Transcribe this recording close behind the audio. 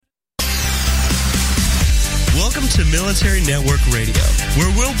Welcome to Military Network Radio, where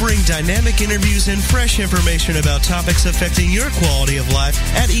we'll bring dynamic interviews and fresh information about topics affecting your quality of life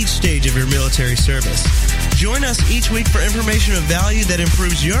at each stage of your military service. Join us each week for information of value that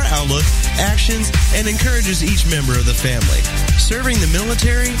improves your outlook, actions, and encourages each member of the family. Serving the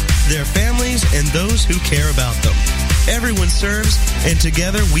military, their families, and those who care about them. Everyone serves, and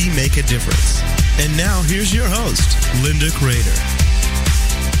together we make a difference. And now, here's your host, Linda Crater.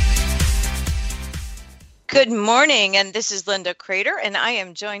 Good morning, and this is Linda Crater, and I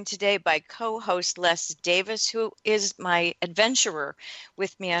am joined today by co-host Les Davis, who is my adventurer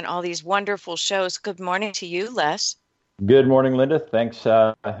with me on all these wonderful shows. Good morning to you, Les. Good morning, Linda. Thanks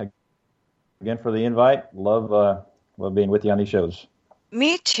again for the invite. Love being with you on these shows.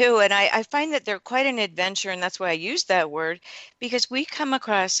 Me too, and I find that they're quite an adventure, and that's why I use that word, because we come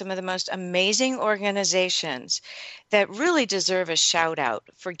across some of the most amazing organizations that really deserve a shout out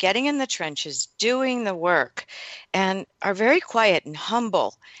for getting in the trenches, doing the work, and are very quiet and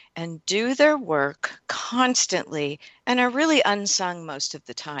humble and do their work constantly and are really unsung most of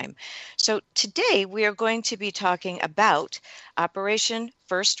the time. So today we are going to be talking about Operation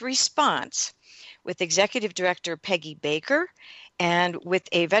First Response with Executive Director Peggy Baker, and with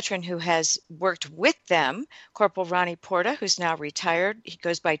a veteran who has worked with them, Corporal Ronnie Porta, who's now retired. He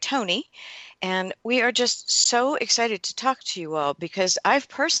goes by Tony. And we are just so excited to talk to you all because I've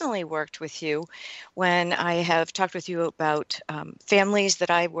personally worked with you when I have talked with you about families that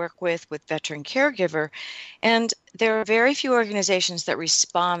I work with veteran caregiver. And there are very few organizations that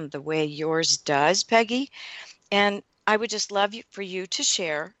respond the way yours does, Peggy. And I would just love for you to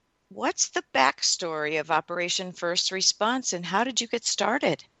share, what's the backstory of Operation First Response and how did you get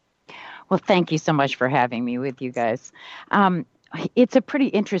started? Well, thank you so much for having me with you guys. It's a pretty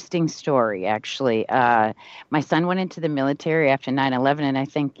interesting story, actually. My son went into the military after 9/11, and I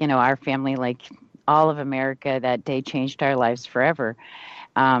think, our family, like all of America, that day changed our lives forever.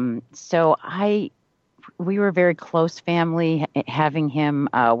 We were a very close family. Having him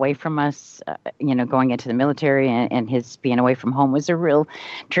away from us, going into the military and his being away from home was a real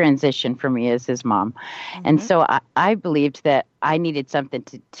transition for me as his mom. Mm-hmm. And so I believed that I needed something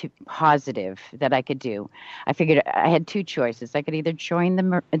to positive that I could do. I figured I had two choices. I could either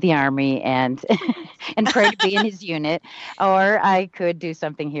join the Army and and pray to be in his unit, or I could do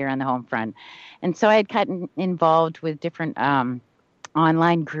something here on the home front. And so I had gotten involved with different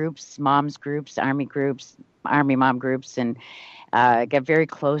online groups, moms groups, Army mom groups, and got very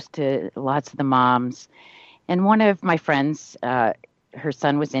close to lots of the moms. And one of my friends, her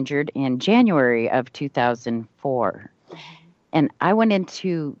son was injured in January of 2004. And I went in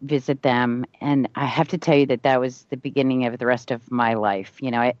to visit them, and I have to tell you that was the beginning of the rest of my life.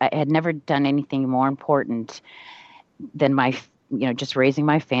 I had never done anything more important than just raising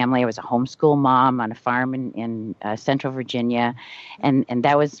my family. I was a homeschool mom on a farm in Central Virginia, and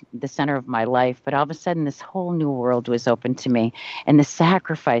that was the center of my life. But all of a sudden, this whole new world was open to me, and the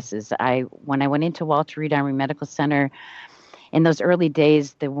sacrifices. When I went into Walter Reed Army Medical Center, in those early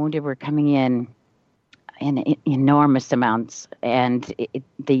days, the wounded were coming in enormous amounts, and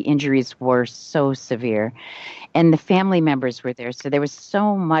the injuries were so severe, and the family members were there. So there was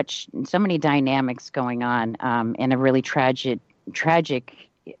so many dynamics going on in a really tragic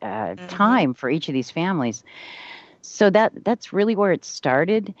time for each of these families. So that's really where it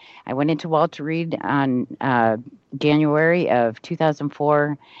started. I went into Walter Reed on January of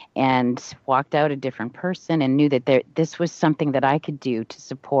 2004 and walked out a different person and knew that this was something that I could do to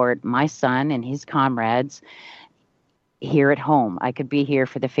support my son and his comrades here at home. I could be here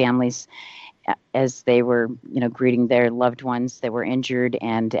for the families as they were, greeting their loved ones that were injured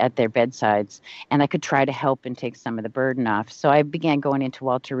and at their bedsides. And I could try to help and take some of the burden off. So I began going into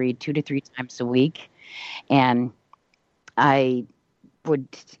Walter Reed 2 to 3 times a week. And I would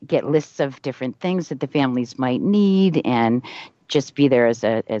get lists of different things that the families might need and just be there as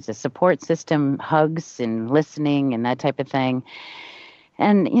a support system, hugs and listening and that type of thing.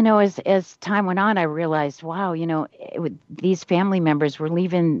 And, as time went on, I realized, wow, these family members were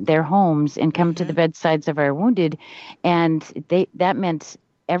leaving their homes and coming to the bedsides of our wounded. And that meant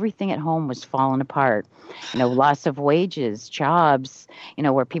everything at home was falling apart. Loss of wages, jobs,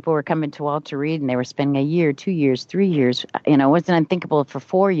 where people were coming to Walter Reed and they were spending a year, 2 years, 3 years. It wasn't unthinkable for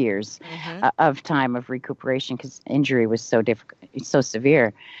 4 years of time of recuperation because injury was so difficult, so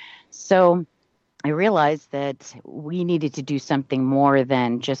severe. So I realized that we needed to do something more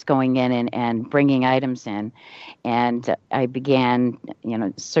than just going in and bringing items in. And I began,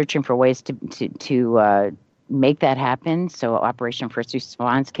 searching for ways to make that happen. So Operation First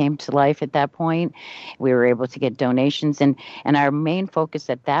Response came to life at that point. We were able to get donations, and our main focus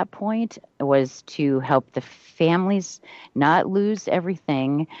at that point was to help the families not lose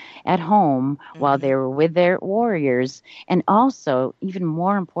everything at home while they were with their warriors, and also, even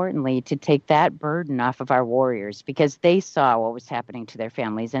more importantly, to take that burden off of our warriors, because they saw what was happening to their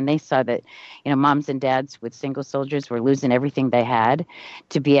families, and they saw that, moms and dads with single soldiers were losing everything they had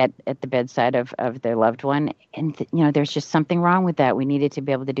to be at the bedside of their loved one. And, there's just something wrong with that. We needed to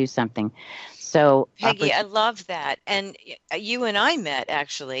be able to do something. So, Peggy, I love that. And you and I met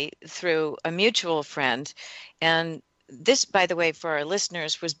actually through a mutual friend. And this, by the way, for our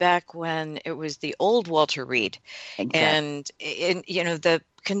listeners, was back when it was the old Walter Reed. Exactly. And the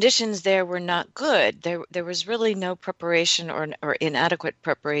conditions there were not good. There was really no preparation or inadequate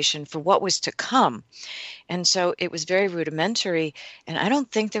preparation for what was to come. And so it was very rudimentary. And I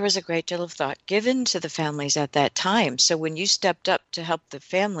don't think there was a great deal of thought given to the families at that time. So when you stepped up to help the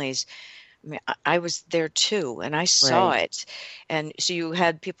families, I was there too, and I saw it. And so you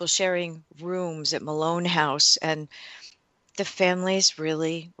had people sharing rooms at Malone House, and the families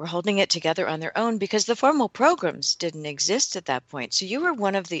really were holding it together on their own because the formal programs didn't exist at that point. So you were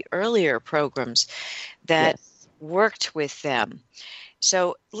one of the earlier programs that worked with them.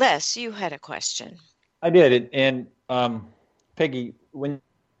 So Les, you had a question. I did. And Peggy, when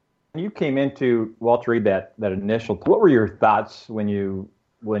you came into Walter Reed, that initial, what were your thoughts when you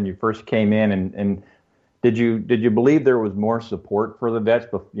first came in, and did you believe there was more support for the vets?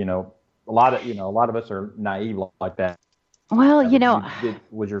 But a lot of us are naive like that. Well,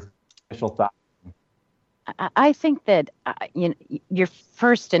 was your initial thought? I think that your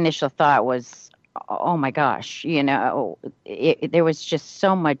first initial thought was, oh my gosh, there was just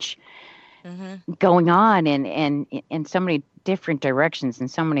so much going on in so many different directions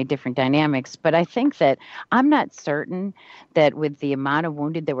and so many different dynamics. But I think that I'm not certain that with the amount of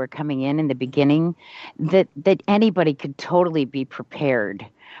wounded that were coming in the beginning, that anybody could totally be prepared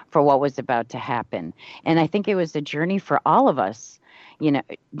for what was about to happen. And I think it was a journey for all of us.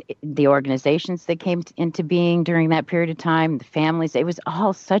 The organizations that came into being during that period of time, the families, it was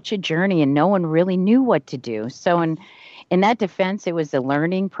all such a journey, and no one really knew what to do. So in that defense, it was a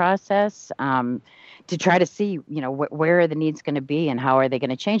learning process to try to see, where are the needs going to be and how are they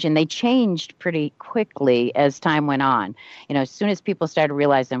going to change. And they changed pretty quickly as time went on. As soon as people started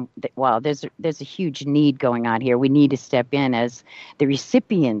realizing that, wow, there's a huge need going on here. We need to step in as the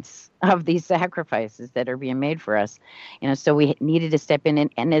recipients of these sacrifices that are being made for us. So we needed to step in.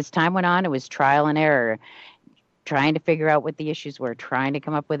 And as time went on, it was trial and error, trying to figure out what the issues were, trying to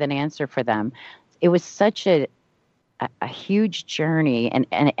come up with an answer for them. It was such a huge journey,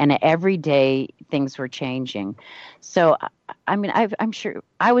 and every day things were changing. So, I'm sure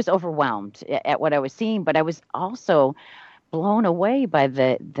I was overwhelmed at what I was seeing, but I was also blown away by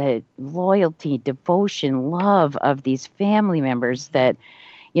the loyalty, devotion, love of these family members that,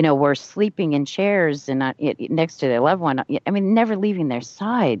 were sleeping in chairs and next to their loved one. Never leaving their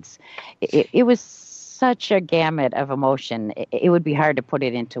sides. It was such a gamut of emotion. It would be hard to put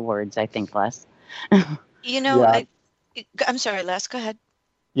it into words, I think, Les. I'm sorry, Les, go ahead.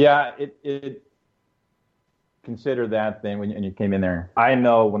 Yeah, it consider that then when you came in there. I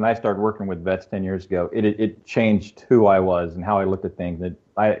know when I started working with vets 10 years ago, it changed who I was and how I looked at things. That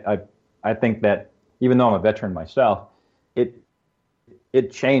I think that even though I'm a veteran myself,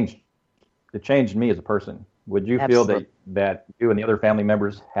 it changed me as a person. Would you Absolutely. feel that you and the other family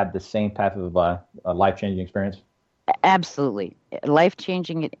members had the same type of life-changing experience? Absolutely.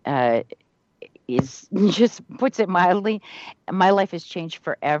 Life-changing is, just puts it mildly, my life has changed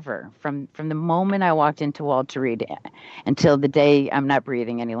forever. From the moment I walked into Walter Reed until the day I'm not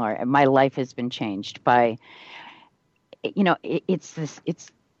breathing anymore, my life has been changed by,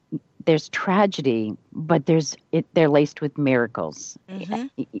 there's tragedy, but they're laced with miracles.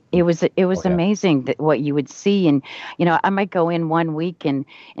 Mm-hmm. It was amazing that what you would see, and I might go in one week and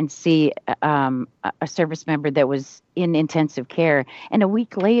see a service member that was in intensive care, and a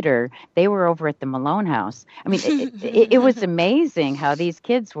week later they were over at the Malone House. It was amazing how these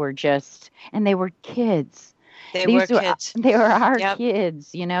kids were and they were kids. They were our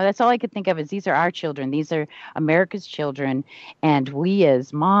kids. That's all I could think of is these are our children. These are America's children. And we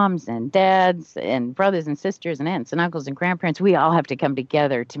as moms and dads and brothers and sisters and aunts and uncles and grandparents, we all have to come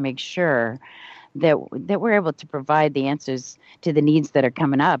together to make sure that we're able to provide the answers to the needs that are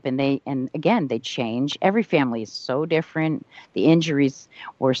coming up. And again, they change. Every family is so different. The injuries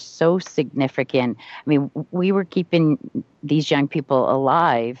were so significant. We were keeping these young people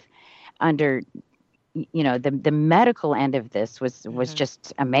alive under the medical end of this was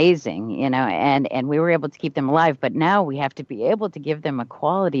just amazing, and we were able to keep them alive. But now we have to be able to give them a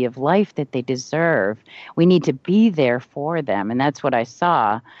quality of life that they deserve. We need to be there for them. And that's what I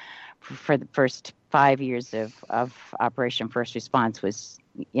saw for the first 5 years of Operation First Response was,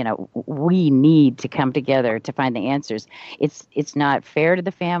 we need to come together to find the answers. It's not fair to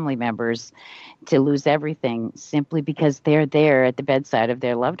the family members to lose everything simply because they're there at the bedside of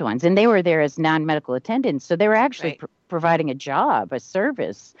their loved ones. And they were there as non-medical attendants, so they were actually providing a job, a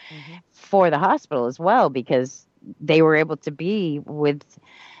service for the hospital as well, because they were able to be with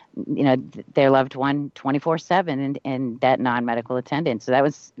their loved one 24/7 and that non-medical attendant. So that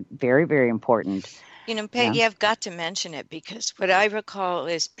was very, very important. Peggy, I've got to mention it because what I recall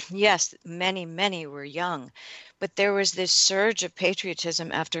is, yes, many, many were young, but there was this surge of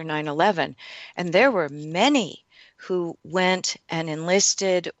patriotism after 9/11, and there were many who went and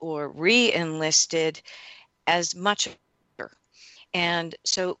enlisted or re-enlisted as much. And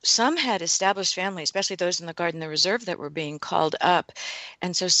so some had established families, especially those in the Guard and the Reserve that were being called up.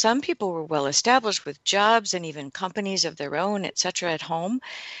 And so some people were well established with jobs and even companies of their own, et cetera, at home.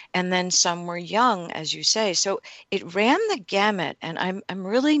 And then some were young, as you say. So it ran the gamut. And I'm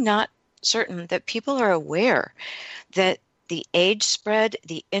really not certain that people are aware that the age spread,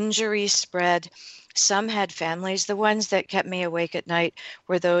 the injury spread. Some had families. The ones that kept me awake at night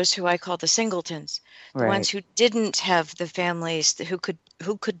were those who I call the singletons, the ones who didn't have the families who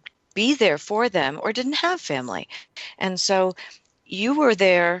could be there for them or didn't have family. And so you were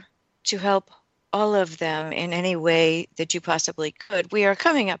there to help all of them in any way that you possibly could. We are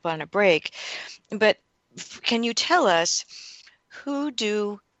coming up on a break, but can you tell us, who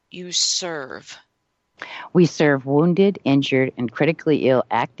do you serve? We serve wounded, injured, and critically ill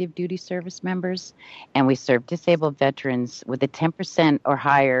active duty service members, and we serve disabled veterans with a 10% or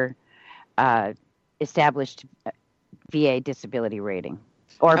higher established VA disability rating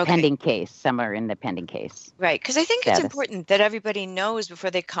or pending case. Some are in the pending case. Right, because I think it's important that everybody knows before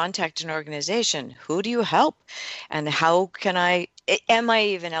they contact an organization, who do you help and how am I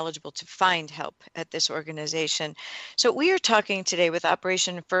even eligible to find help at this organization? So we are talking today with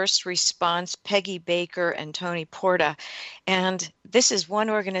Operation First Response, Peggy Baker and Tony Porta. And this is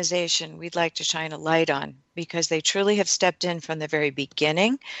one organization we'd like to shine a light on because they truly have stepped in from the very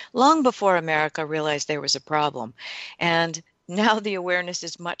beginning, long before America realized there was a problem. And now the awareness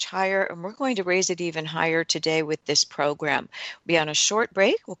is much higher, and we're going to raise it even higher today with this program. We'll be on a short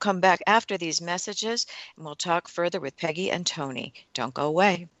break. We'll come back after these messages, and we'll talk further with Peggy and Tony. Don't go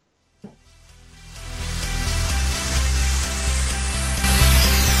away.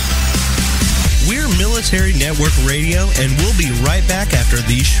 We're Military Network Radio, and we'll be right back after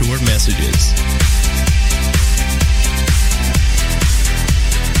these short messages.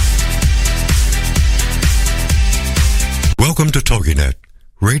 Welcome to TogiNet,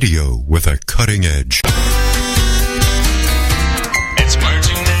 radio with a cutting edge.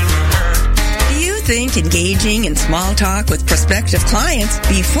 Do you think engaging in small talk with prospective clients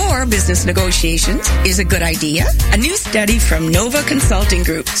before business negotiations is a good idea? A new study from Nova Consulting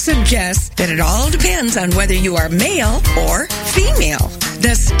Group suggests that it all depends on whether you are male or female.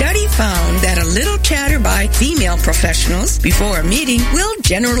 The study found that a little chatter by female professionals before a meeting will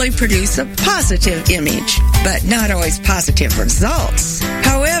generally produce a positive image, but not always positive results.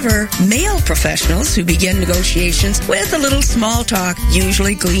 However, male professionals who begin negotiations with a little small talk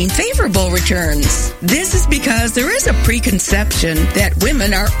usually glean favorable returns. This is because there is a preconception that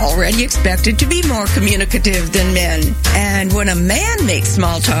women are already expected to be more communicative than men. And when a man makes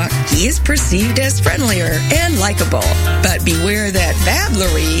small talk, he is perceived as friendlier and likable. But beware that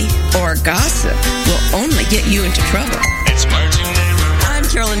babblery or gossip will only get you into trouble. I'm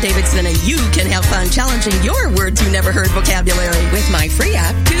Carolyn Davidson, and you can have fun challenging your words you never heard vocabulary with my free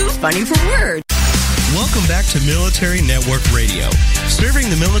app, Too Funny for Words. Welcome back to Military Network Radio, serving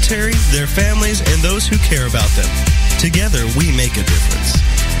the military, their families, and those who care about them. Together, we make a difference.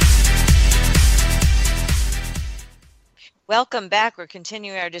 Welcome back. We're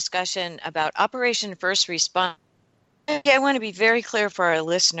continuing our discussion about Operation First Response. I want to be very clear for our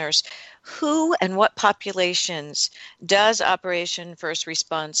listeners. Who and what populations does Operation First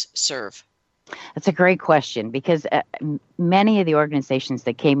Response serve? That's a great question, because many of the organizations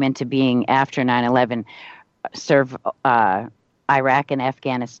that came into being after 9/11 serve Iraq and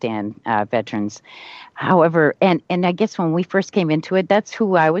Afghanistan veterans. However, and I guess when we first came into it, that's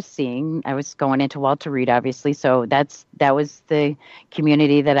who I was seeing. I was going into Walter Reed, obviously, so that was the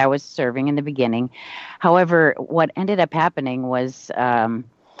community that I was serving in the beginning. However, what ended up happening was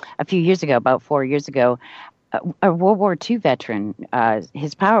a few years ago, about 4 years ago, a World War II veteran.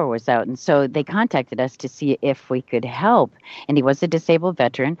 His power was out, and so they contacted us to see if we could help. And he was a disabled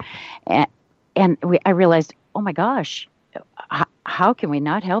veteran, I realized, oh my gosh, how can we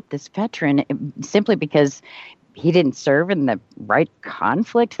not help this veteran simply because he didn't serve in the right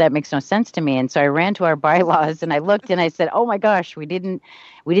conflict? That makes no sense to me. And so I ran to our bylaws and I looked and I said, oh my gosh, we didn't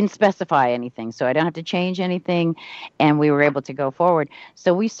specify anything, so I don't have to change anything. And we were able to go forward.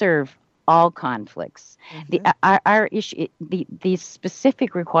 So we serve all conflicts. Our issue, the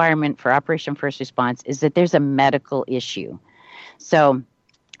specific requirement for Operation First Response is that there's a medical issue. So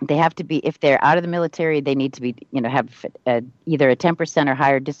they have to be, if they're out of the military, they need to be, have either a 10% or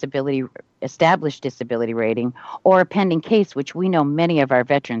higher established disability rating, or a pending case, which we know many of our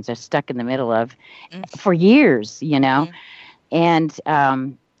veterans are stuck in the middle of for years, and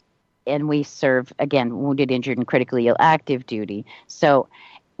we serve, again, wounded, injured, and critically ill active duty. So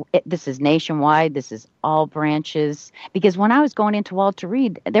this is nationwide. This is all branches. Because when I was going into Walter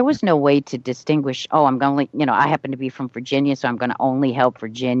Reed, there was no way to distinguish, I'm going to, I happen to be from Virginia, so I'm going to only help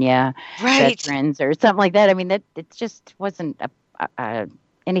Virginia veterans or something like that. I mean, it just wasn't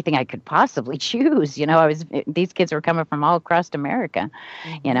anything I could possibly choose. These kids were coming from all across America,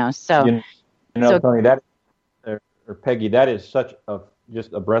 so. Tony, that, or Peggy, that is such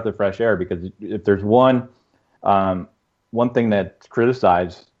just a breath of fresh air, because if there's one thing that's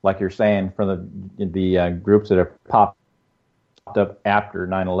criticized, like you're saying, from the groups that have popped up after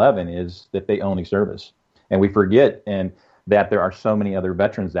 9/11, is that they only service. And we forget that there are so many other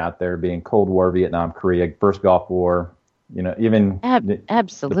veterans out there, being Cold War, Vietnam, Korea, First Gulf War, even...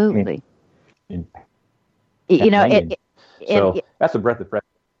 Absolutely. So that's a breath of fresh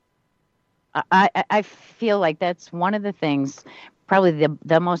air. I feel like that's one of the things, probably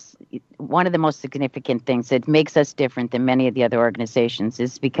one of the most significant things that makes us different than many of the other organizations,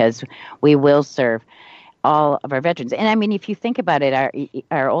 is because we will serve all of our veterans. And I mean, if you think about it,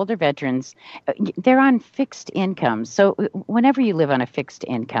 our older veterans, they're on fixed incomes. So whenever you live on a fixed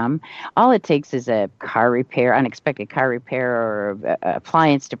income, all it takes is a unexpected car repair, or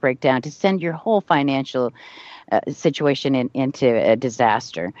appliance to break down, to send your whole financial situation into a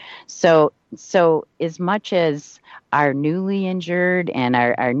disaster. So as much as our newly injured and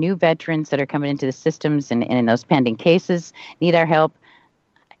our new veterans that are coming into the systems and in those pending cases need our help,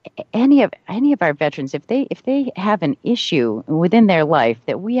 any of our veterans, if they have an issue within their life,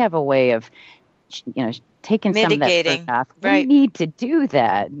 that we have a way of taking mitigating some of that off. We need to do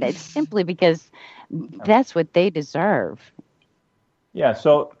that. That's simply because that's what they deserve. Yeah.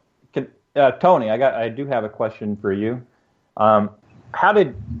 So, Tony, I do have a question for you. How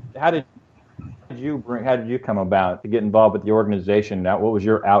did you come about to get involved with the organization? Now, what was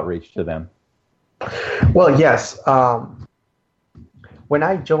your outreach to them? Well, yes. When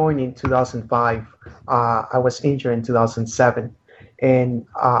I joined in 2005, I was injured in 2007, and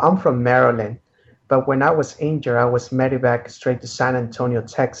I'm from Maryland. But when I was injured, I was medevac straight to San Antonio,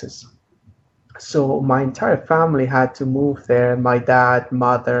 Texas. So my entire family had to move there, my dad,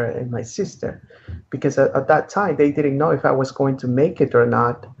 mother, and my sister, because at that time, they didn't know if I was going to make it or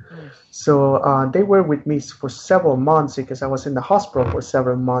not. So they were with me for several months, because I was in the hospital for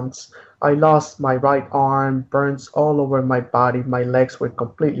several months. I lost my right arm, burns all over my body. My legs were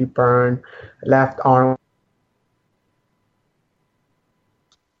completely burned, left arm.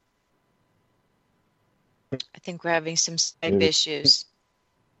 I think we're having some Skype issues.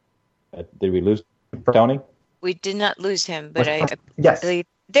 Did we lose Tony? We did not lose him, but yes.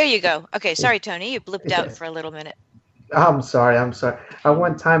 There you go. Okay, sorry, Tony. You blipped out for a little minute. I'm sorry. At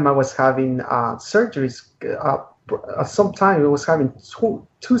one time, I was having surgeries. Sometime I was having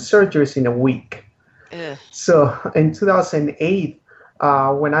two surgeries in a week. Ugh. So in 2008,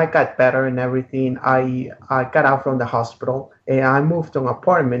 when I got better and everything, I got out from the hospital and I moved to an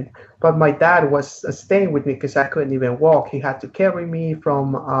apartment. But my dad was staying with me because I couldn't even walk. He had to carry me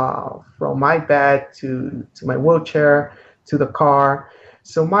from my bed to my wheelchair to the car.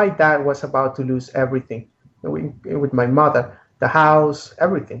 So my dad was about to lose everything with my mother, the house,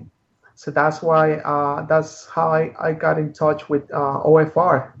 everything. So that's how I got in touch with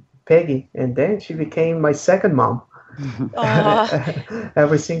OFR, Peggy, and then she became my second mom.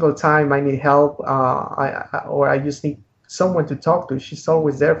 Every single time I need help, I just need someone to talk to, she's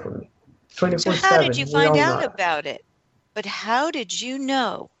always there for me, 24/7. So how did you find out about it? But how did you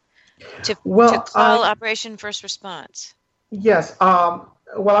know to call Operation First Response? Yes.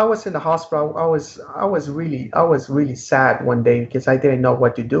 While I was in the hospital, I was really sad one day because I didn't know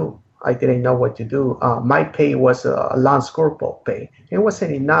what to do. My pay was a Lance Corporal pay. It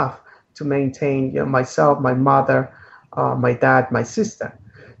wasn't enough to maintain myself, my mother, my dad, my sister.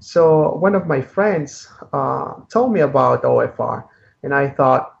 So one of my friends told me about OFR, and I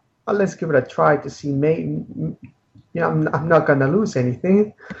thought, let's give it a try to see. Maybe, I'm not gonna lose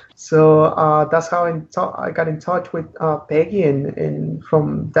anything. So that's how I got in touch with Peggy, and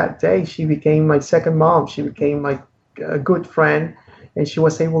from that day, she became my second mom. She became my good friend, and she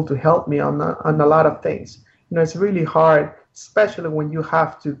was able to help me on a lot of things. It's really hard, especially when you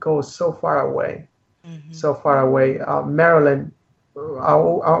have to go so far away. So far away. Maryland,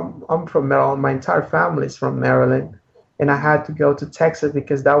 I'm from Maryland. My entire family is from Maryland. And I had to go to Texas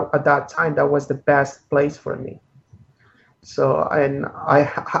because at that time, that was the best place for me. So, and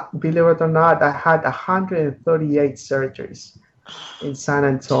believe it or not, I had 138 surgeries in San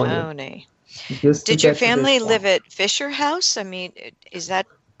Antonio. Tony. Did your family live at Fisher House? I mean, is that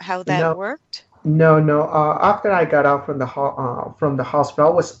how that worked? No. After I got out from the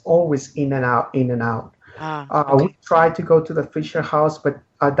hospital, I was always in and out. Okay. We tried to go to the Fisher House, but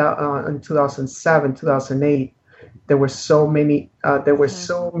in 2007, 2008, there were so many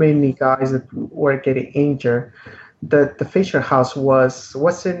guys that were getting injured. The Fisher House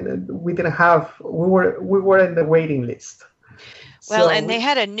wasn't. We were in the waiting list. Well, and they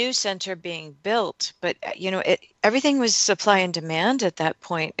had a new center being built, but everything was supply and demand at that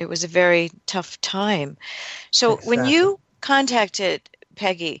point. It was a very tough time. So When you contacted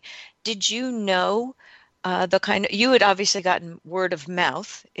Peggy, did you know you had obviously gotten word of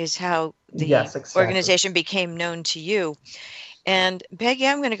mouth is how the organization became known to you. And Peggy,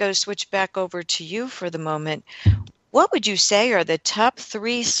 I'm going to go switch back over to you for the moment. What would you say are the top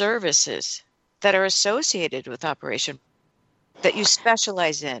 3 services that are associated with Operation that you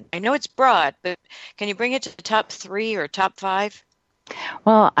specialize in? I know it's broad, but can you bring it to the top 3 or top 5?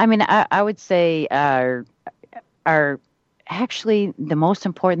 Well, I mean, I would say our actually the most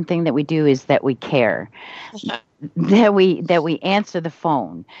important thing that we do is that we care, that we answer the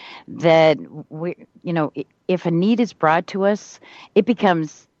phone, that we, if a need is brought to us, it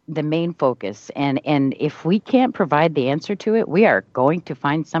becomes the main focus. And if we can't provide the answer to it, we are going to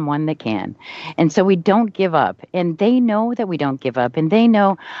find someone that can. And so we don't give up. And they know that we don't give up. And they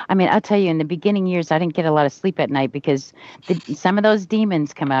know, I mean, I'll tell you, in the beginning years, I didn't get a lot of sleep at night because some of those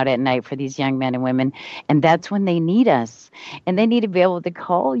demons come out at night for these young men and women. And that's when they need us. And they need to be able to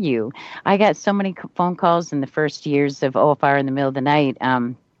call you. I got so many phone calls in the first years of OFR in the middle of the night.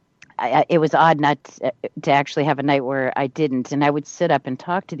 It was odd not to actually have a night where I didn't. And I would sit up and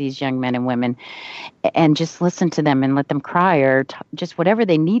talk to these young men and women and just listen to them and let them cry or just whatever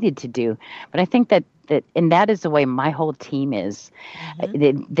they needed to do. But I think that and that is the way my whole team is.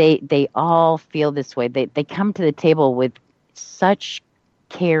 They all feel this way. They come to the table with such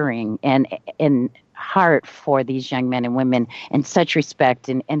caring and heart for these young men and women and such respect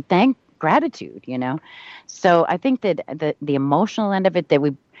and gratitude, So I think that the emotional end of it, that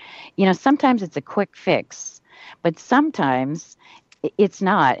we, sometimes it's a quick fix, but sometimes it's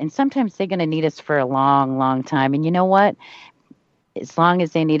not. And sometimes they're going to need us for a long, long time. And you know what? As long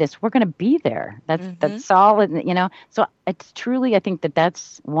as they need us, we're going to be there. That's all, So it's truly, I think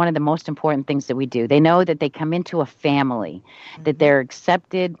that's one of the most important things that we do. They know that they come into a family, that they're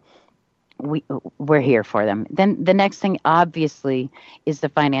accepted. We're here for them. Then the next thing, obviously, is the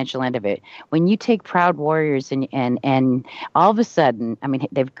financial end of it. When you take Proud Warriors and all of a sudden, I mean,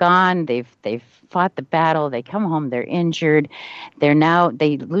 they've gone, they've fought the battle, they come home, they're injured, when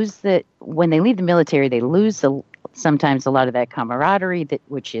they leave the military, they lose sometimes a lot of that camaraderie,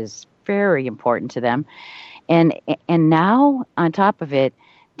 which is very important to them. And now, on top of it,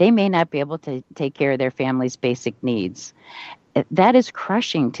 they may not be able to take care of their family's basic needs. That is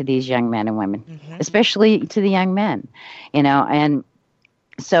crushing to these young men and women, especially to the young men, and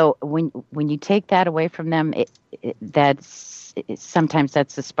so when you take that away from them, sometimes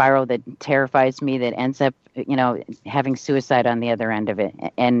that's the spiral that terrifies me, that ends up, having suicide on the other end of it,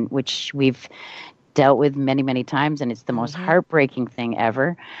 and which we've dealt with many, many times, and it's the most heartbreaking thing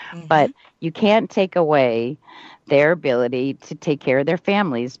ever. But you can't take away their ability to take care of their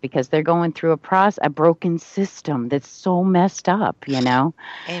families because they're going through a broken system that's so messed up,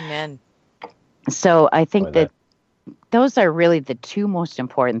 Amen. So I think that those are really the 2 most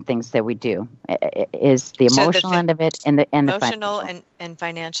important things that we do, is the emotional end of it and the emotional and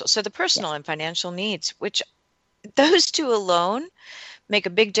financial. So the personal and financial needs, which those 2 alone make a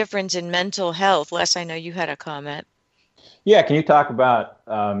big difference in mental health. Les, I know you had a comment. Yeah, can you talk about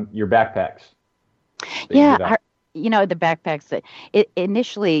your backpacks? Yeah, the backpacks.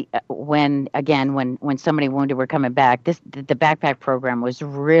 Initially, when somebody wounded were coming back, the backpack program was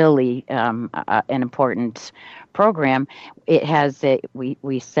really an important program. It has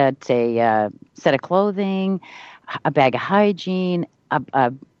we set a set of clothing, a bag of hygiene,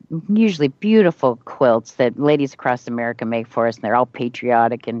 usually beautiful quilts that ladies across America make for us, and they're all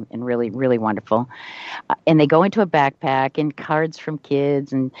patriotic and really, really wonderful. And they go into a backpack, and cards from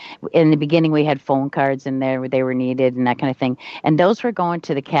kids, and in the beginning we had phone cards in there where they were needed and that kind of thing. And those were going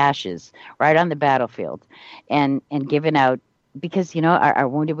to the caches right on the battlefield and given out, because, our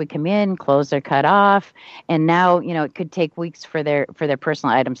wounded would come in, clothes are cut off, and now, it could take weeks for their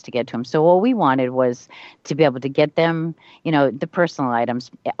personal items to get to them. So what we wanted was to be able to get them, the personal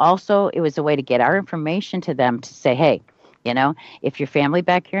items. Also, it was a way to get our information to them to say, hey, if your family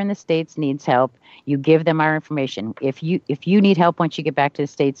back here in the States needs help, you give them our information. If you need help once you get back to the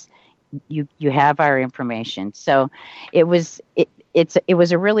States, you have our information. So it was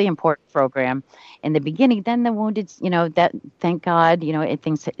a really important program in the beginning. Then the wounded, that, thank God,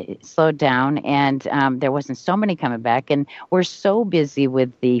 things slowed down, and there wasn't so many coming back. And we're so busy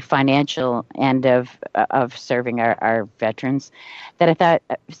with the financial end of serving our veterans that I thought,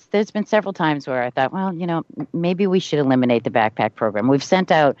 there's been several times where I thought, well, maybe we should eliminate the backpack program. We've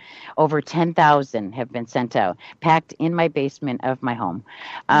sent out over 10,000 have been sent out, packed in my basement of my home,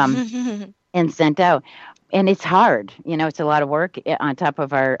 and sent out. And it's hard, it's a lot of work on top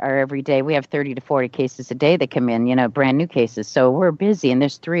of our everyday. We have 30 to 40 cases a day that come in, brand new cases. So we're busy, and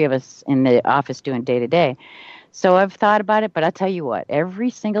there's 3 of us in the office doing day to day. So I've thought about it, but I'll tell you what,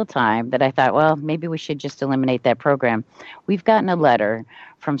 every single time that I thought, well, maybe we should just eliminate that program, we've gotten a letter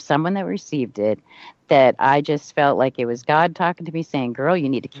from someone that received it that I just felt like it was God talking to me saying, girl, you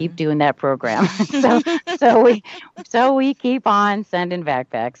need to keep doing that program. so we keep on sending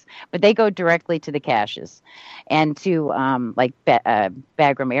backpacks, but they go directly to the caches and to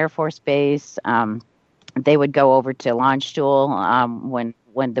Bagram Air Force Base. They would go over to Landstuhl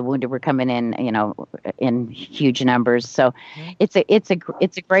when the wounded were coming in, in huge numbers. So it's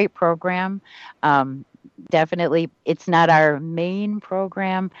a great program. Definitely, it's not our main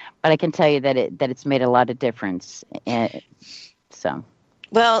program, but I can tell you that it's made a lot of difference. Well,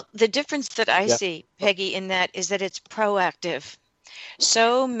 the difference that I see, Peggy, in that is that it's proactive.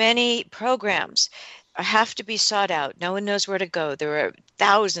 So many programs have to be sought out. No one knows where to go. There are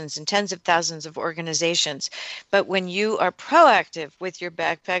thousands and tens of thousands of organizations. But when you are proactive with your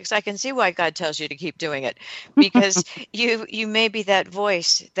backpacks, I can see why God tells you to keep doing it, because you may be that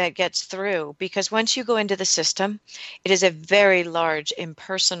voice that gets through. Because once you go into the system, it is a very large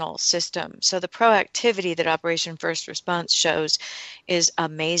impersonal system. So the proactivity that Operation First Response shows is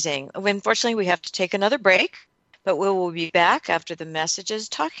amazing. Unfortunately, we have to take another break. But we will be back after the messages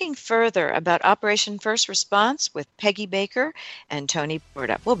talking further about Operation First Response with Peggy Baker and Tony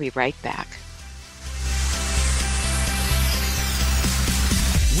Porta. We'll be right back.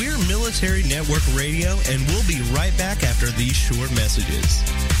 We're Military Network Radio, and we'll be right back after these short messages.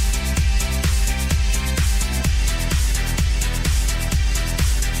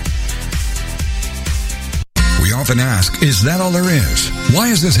 We often ask, is that all there is? Why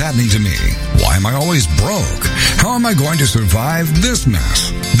is this happening to me? Why am I always broke? How am I going to survive this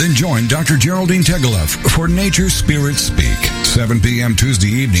mess? Then join Dr. Geraldine Tegeloff for Nature Spirit Speak, 7 p.m. Tuesday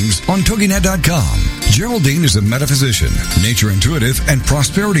evenings on TogiNet.com. Geraldine is a metaphysician, nature intuitive, and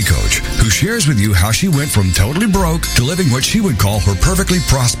prosperity coach who shares with you how she went from totally broke to living what she would call her perfectly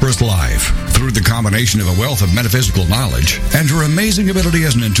prosperous life. Through the combination of a wealth of metaphysical knowledge and her amazing ability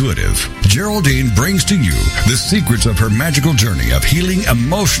as an intuitive, Geraldine brings to you the secrets of her magical journey of healing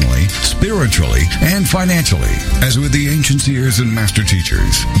emotionally, spiritually, and financially. As with the ancient seers and master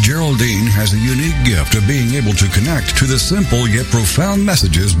teachers, Geraldine has a unique gift of being able to connect to the simple yet profound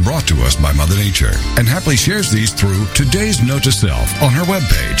messages brought to us by Mother Nature, and happily shares these through today's note to self on her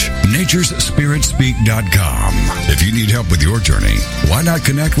webpage, nature'sspiritspeak.com. If you need help with your journey, why not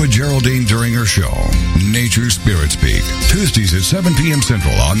connect with Geraldine during her show, Nature Spirit Speak, Tuesdays at 7 p.m.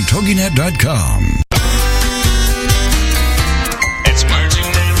 Central on TogiNet.com.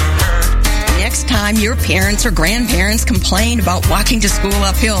 Next time your parents or grandparents complain about walking to school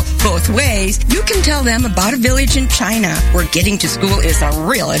uphill both ways, you can tell them about a village in China where getting to school is a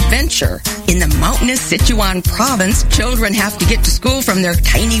real adventure. In the mountainous Sichuan province, children have to get to school from their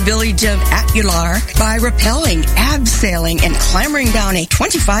tiny village of Apular by rappelling, abseiling, and clambering down a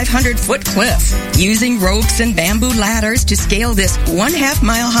 2,500-foot cliff. Using ropes and bamboo ladders to scale this 1/2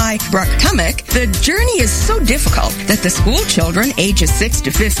 mile high Broktumik, the journey is so difficult that the school children ages 6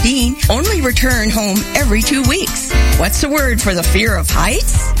 to 15 only return home every 2 weeks. What's the word for the fear of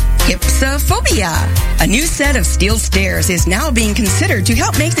heights? Hypsophobia. A new set of steel stairs is now being considered to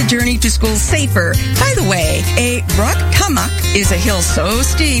help make the journey to school safer. By the way, a Broktumik is a hill so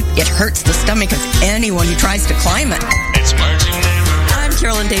steep it hurts the stomach of anyone who tries to climb it. It's marching in. I'm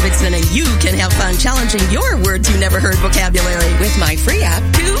Carolyn Davidson, and you can have fun challenging your words you never heard vocabulary with my free app,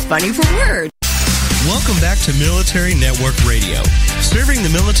 Too Funny for Words. Welcome back to Military Network Radio, serving the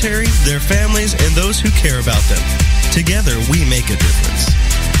military, their families, and those who care about them. Together, we make a difference.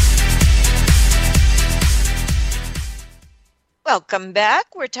 Welcome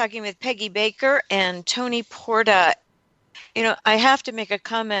back. We're talking with Peggy Baker and Tony Porta. You know, I have to make a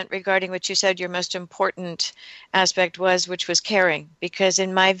comment regarding what you said your most important aspect was, which was caring, because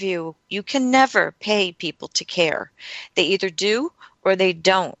in my view, you can never pay people to care. They either do or they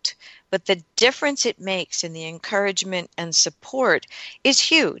don't. But the difference it makes in the encouragement and support is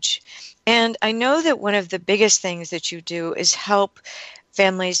huge. And I know that one of the biggest things that you do is help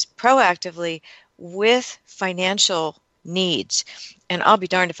families proactively with financial needs. And I'll be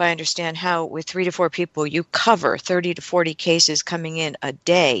darned if I understand how with 3 to 4 people you cover 30 to 40 cases coming in a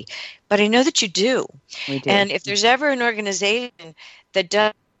day. But I know that you do. We do. And if there's ever an organization that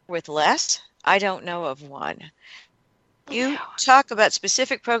does with less, I don't know of one. You talk about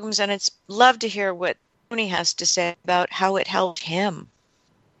specific programs, and it's love to hear what Tony has to say about how it helped him.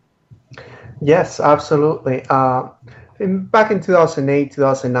 Yes, absolutely. Back in 2008,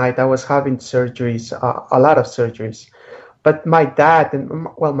 2009, I was having surgeries, a lot of surgeries. But my dad and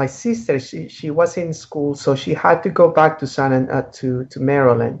my sister, she was in school, so she had to go back to to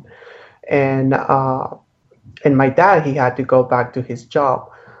Maryland, and my dad, he had to go back to his job.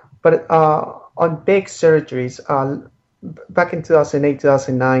 But on big surgeries, back in 2008,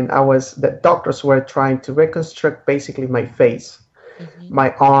 2009, the doctors were trying to reconstruct basically my face, my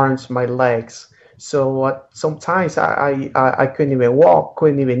arms, my legs. So sometimes I couldn't even walk,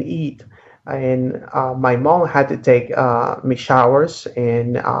 couldn't even eat. And my mom had to take me showers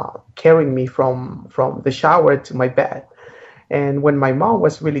and carrying me from the shower to my bed. And when my mom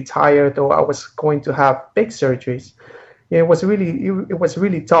was really tired or I was going to have big surgeries, it was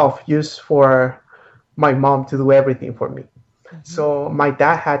really tough just for my mom to do everything for me. So my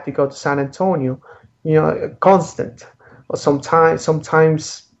dad had to go to San Antonio, constant, or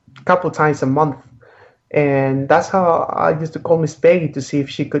sometimes a couple times a month. And that's how I used to call Miss Peggy to see if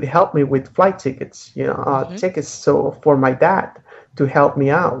she could help me with flight tickets, tickets for my dad to help me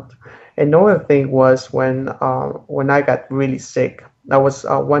out. Another thing was when I got really sick. I was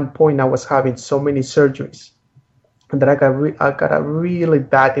at one point I was having so many surgeries that I got a really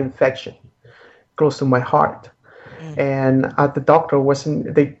bad infection close to my heart. And the doctor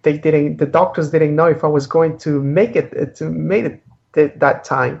the doctors didn't know if I was going to make it that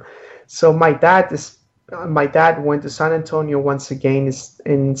time. So my dad went to San Antonio once again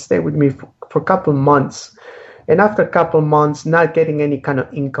and stayed with me for a couple of months. And after a couple of months, not getting any kind of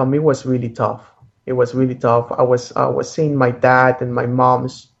income, it was really tough. I was seeing my dad and my mom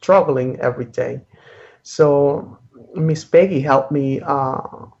struggling every day. So Miss Peggy helped me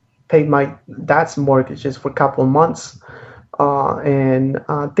pay my dad's mortgages for a couple of months, and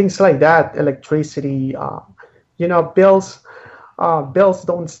things like that, electricity, bills. Bills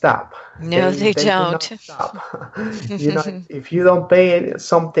don't stop. No, they don't. Do not stop. If you don't pay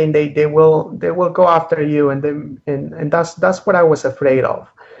something, they will go after you, and that's what I was afraid of.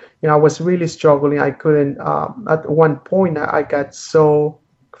 I was really struggling. I couldn't. At one point, I got so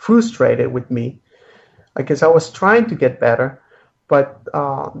frustrated with me, because I was trying to get better, but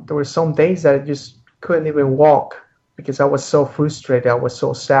there were some days that I just couldn't even walk because I was so frustrated. I was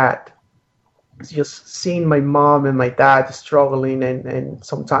so sad. Just seeing my mom and my dad struggling and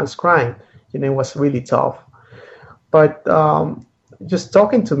sometimes crying, it was really tough. But just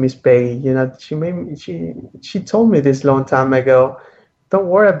talking to Miss Peggy, she told me this long time ago, don't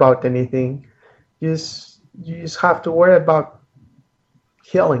worry about anything. You just have to worry about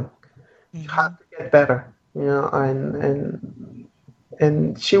healing. You have to get better,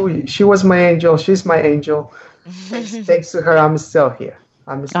 and she was my angel. She's my angel. Thanks to her, I'm still here.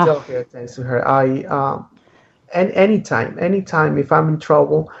 Here thanks to her. And anytime if I'm in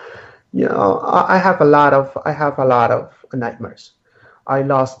trouble, I have a lot of nightmares. I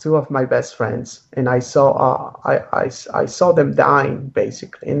lost 2 of my best friends, and I saw I saw them dying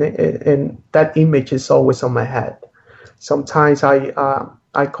basically, and that image is always on my head. Sometimes I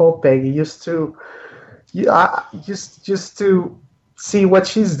call Peggy just to see what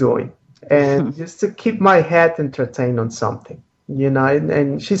she's doing, and just to keep my head entertained on something.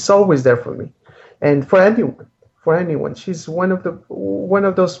 And she's always there for me, and for anyone, she's one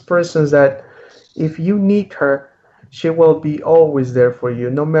of those persons that if you need her, she will be always there for you,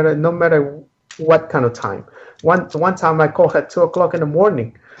 no matter what kind of time. One time I called her at 2:00 in the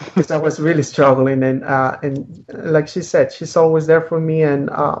morning because I was really struggling, and like she said, she's always there for me, and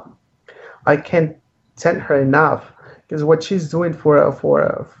I can't thank her enough, because what she's doing for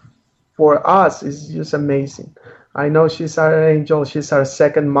us is just amazing. I know she's our angel. She's our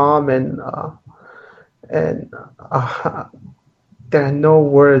second mom, and there are no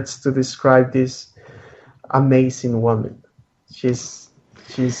words to describe this amazing woman. She's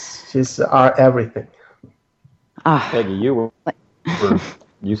our everything. Peggy, you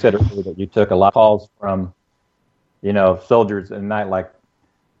said earlier that you took a lot of calls from, soldiers at night,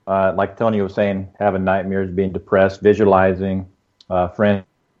 like Tony was saying, having nightmares, being depressed, visualizing friends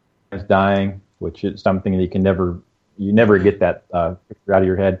dying, which is something that you never get that picture out of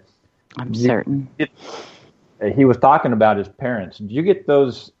your head. I'm certain. He was talking about his parents. Do you get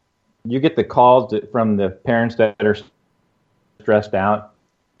those? You get the calls from the parents that are stressed out?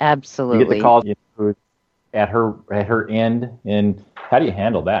 Absolutely. You get the calls at her end, and how do you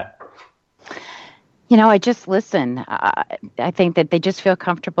handle that? I just listen. I think that they just feel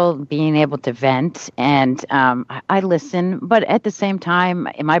comfortable being able to vent, and I listen. But at the same time,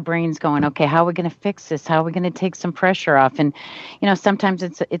 my brain's going, okay, how are we going to fix this? How are we going to take some pressure off? And, sometimes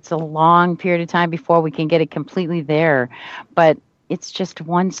it's a long period of time before we can get it completely there. But it's just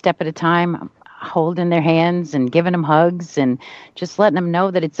one step at a time, holding their hands and giving them hugs and just letting them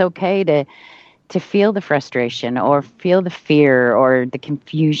know that it's okay to feel the frustration or feel the fear or the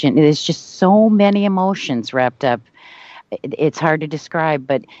confusion. There's just so many emotions wrapped up. It's hard to describe,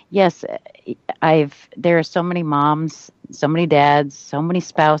 but yes, there are so many moms, so many dads, so many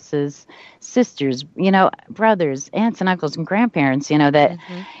spouses, sisters, brothers, aunts and uncles and grandparents, that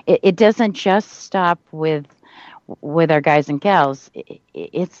it doesn't just stop with our guys and gals.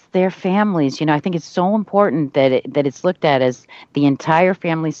 It's their families. I think it's so important that it's looked at as the entire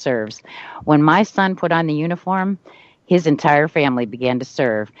family serves. When my son put on the uniform, his entire family began to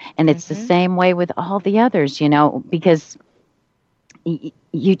serve. And it's the same way with all the others, because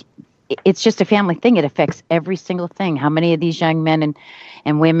it's just a family thing. It affects every single thing. How many of these young men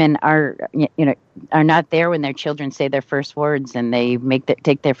and women are not there when their children say their first words and they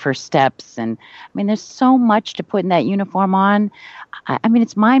take their first steps? And there's so much to put in that uniform on.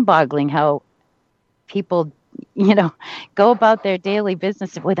 It's mind-boggling how people go about their daily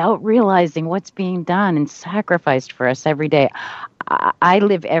business without realizing what's being done and sacrificed for us every day. I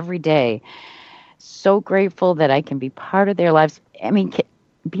live every day so grateful that I can be part of their lives.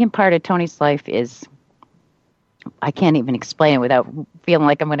 Being part of Tony's life is, I can't even explain it without feeling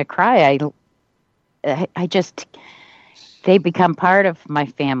like I'm going to cry. I just, they become part of my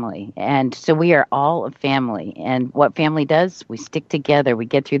family. And so we are all a family. And what family does, we stick together. We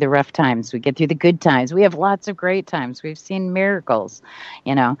get through the rough times. We get through the good times. We have lots of great times. We've seen miracles,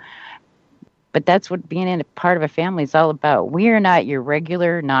 But that's what being in a part of a family is all about. We are not your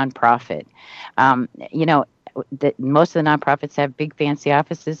regular nonprofit. Most of the nonprofits have big fancy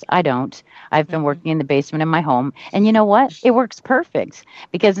offices. I don't. I've been working in the basement of my home. And you know what? It works perfect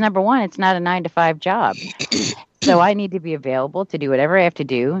because, number one, it's not a 9-to-5 job. So I need to be available to do whatever I have to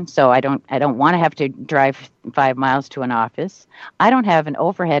do. So I don't want to have to drive 5 miles to an office. I don't have an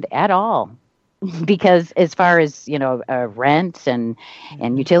overhead at all because as far as, rent and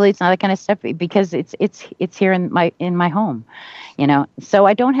utilities and all that kind of stuff, because it's here in my home, So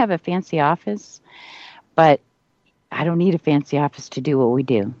I don't have a fancy office. But I don't need a fancy office to do what we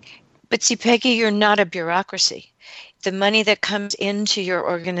do. But see, Peggy, you're not a bureaucracy. The money that comes into your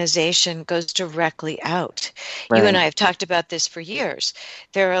organization goes directly out. Right. You and I have talked about this for years.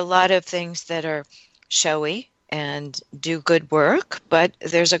 There are a lot of things that are showy and do good work, but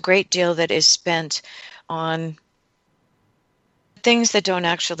there's a great deal that is spent on things that don't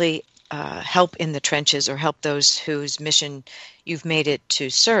actually help in the trenches or help those whose mission you've made it to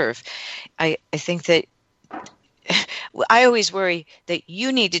serve. I think that I always worry that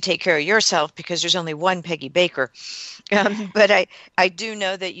you need to take care of yourself because there's only one Peggy Baker. But I do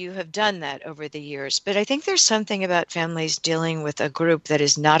know that you have done that over the years. But I think there's something about families dealing with a group that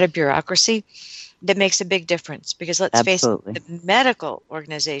is not a bureaucracy that makes a big difference. Because let's face it, the medical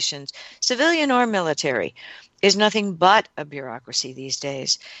organizations, civilian or military, is nothing but a bureaucracy these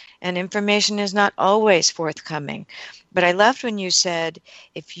days. And information is not always forthcoming. But I loved when you said,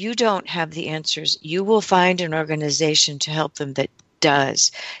 if you don't have the answers, you will find an organization to help them that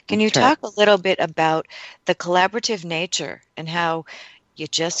does. Can you talk a little bit about the collaborative nature and how you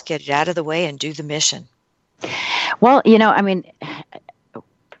just get it out of the way and do the mission? Well,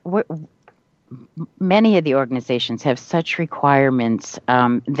 many of the organizations have such requirements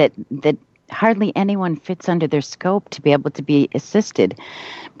that hardly anyone fits under their scope to be able to be assisted.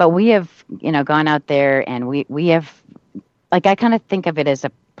 But we have, gone out there and we have like I kind of think of it as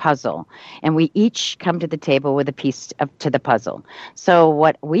a puzzle, and we each come to the table with a piece to the puzzle. So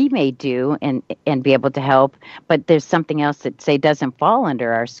what we may do and be able to help, but there's something else that, say, doesn't fall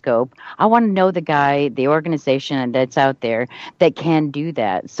under our scope. I want to know the guy, the organization that's out there that can do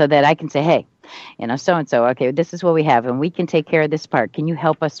that, so that I can say, hey, so-and-so, okay, this is what we have, and we can take care of this part. Can you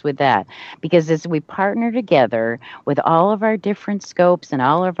help us with that? Because as we partner together with all of our different scopes and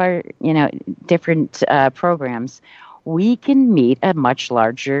all of our, different programs, we can meet a much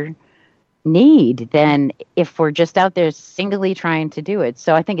larger need than if we're just out there singly trying to do it.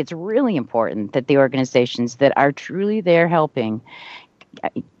 So I think it's really important that the organizations that are truly there helping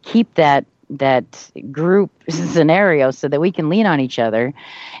keep that group scenario so that we can lean on each other.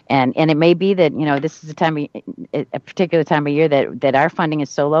 And it may be that, this is a particular time of year that our funding is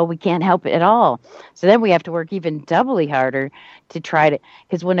so low, we can't help it at all. So then we have to work even doubly harder to try to,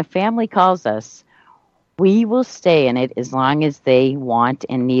 because when a family calls us, we will stay in it as long as they want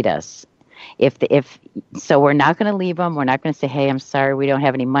and need us. So we're not going to leave them. We're not going to say, hey, I'm sorry, we don't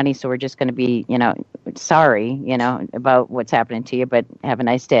have any money, so we're just going to be, sorry, about what's happening to you, but have a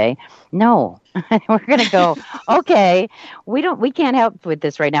nice day. No, we're going to go, okay, we can't help with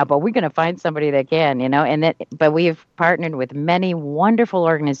this right now, but we're going to find somebody that can, but we have partnered with many wonderful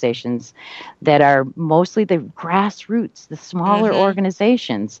organizations that are mostly the grassroots, the smaller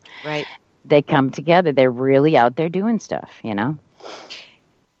organizations. Right. They come together. They're really out there doing stuff,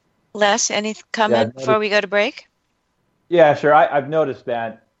 Les, any comment before we go to break? Yeah, sure. I've noticed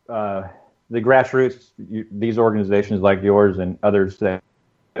that the grassroots, these organizations like yours and others that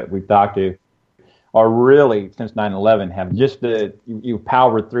we've talked to, are really, since 9/11, have just you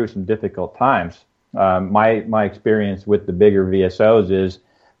powered through some difficult times. My experience with the bigger VSOs is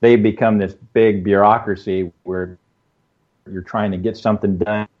they become this big bureaucracy where you're trying to get something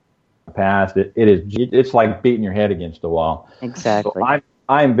done past. It's like beating your head against the wall. Exactly. So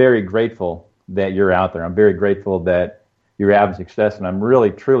I'm very grateful that you're out there. I'm very grateful that you're having success, and I'm really,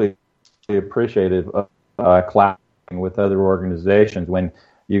 truly appreciative of collaborating with other organizations when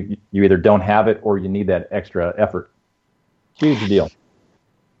you either don't have it or you need that extra effort. Huge deal.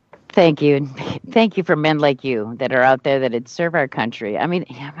 Thank you. Thank you for men like you that are out there that serve our country. I mean,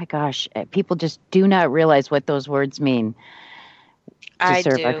 oh my gosh, people just do not realize what those words mean to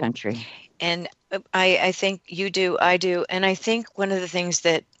serve our country. And I think you do, I do. And I think one of the things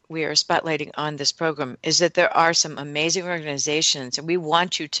that we are spotlighting on this program is that there are some amazing organizations, and we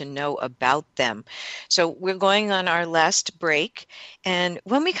want you to know about them. So we're going on our last break. And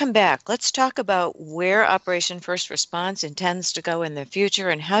when we come back, let's talk about where Operation First Response intends to go in the future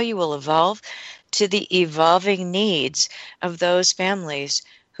and how you will evolve to the evolving needs of those families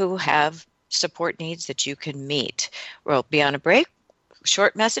who have support needs that you can meet. We'll be on a break.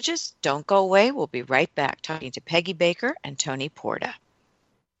 Short messages, don't go away. We'll be right back talking to Peggy Baker and Tony Porta.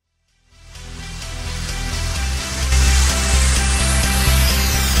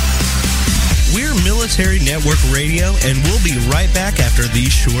 We're Military Network Radio, and we'll be right back after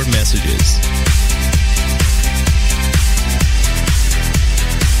these short messages.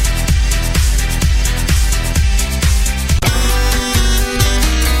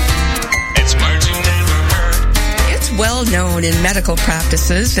 Well known in medical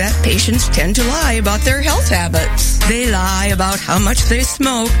practices that patients tend to lie about their health habits. They lie about how much they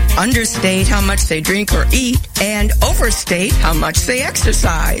smoke, understate how much they drink or eat, and overstate how much they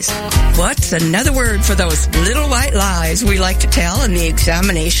exercise. What's another word for those little white lies we like to tell in the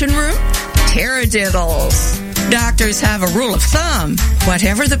examination room? Taradiddles. Doctors have a rule of thumb.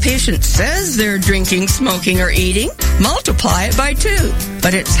 Whatever the patient says they're drinking, smoking, or eating, multiply it by 2.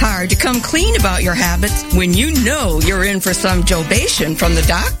 But it's hard to come clean about your habits when you know you're in for some jobation from the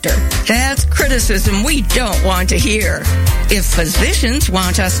doctor. That's criticism we don't want to hear. If physicians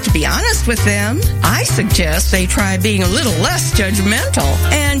want us to be honest with them, I suggest they try being a little less judgmental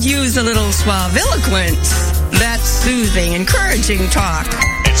and use a little suaviloquence. That's soothing, encouraging talk.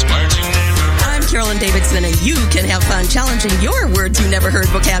 It's I'm Carolyn Davidson, and you can have fun challenging your words you never heard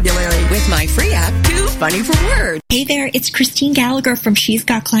vocabulary with my free app, Too Funny for Words. Hey there, it's Christine Gallagher from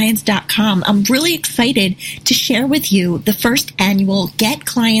She'sGotClients.com. I'm really excited to share with you the first annual Get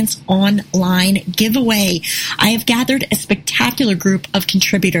Clients Online giveaway. I have gathered a spectacular group of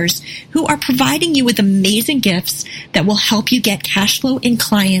contributors who are providing you with amazing gifts that will help you get cash flow in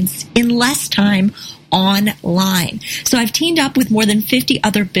clients in less time online. So I've teamed up with more than 50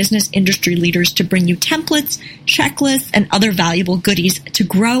 other business industry leaders to bring you templates, checklists, and other valuable goodies to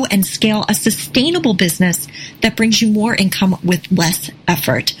grow and scale a sustainable business that brings you more income with less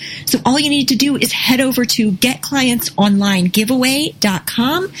effort. So all you need to do is head over to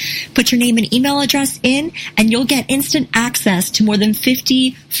getclientsonlinegiveaway.com, put your name and email address in, and you'll get instant access to more than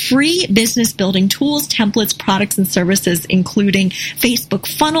 50 free business building tools, templates, products, and services, including Facebook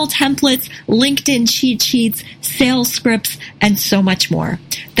funnel templates, LinkedIn cheat sheets, sales scripts, and so much more.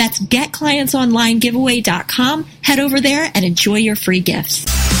 That's getclientsonlinegiveaway.com. Head over there and enjoy your free gifts.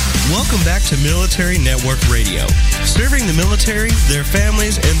 Welcome back to Military Network Radio, serving the military, their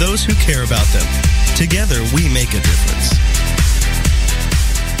families, and those who care about them. Together, we make a difference.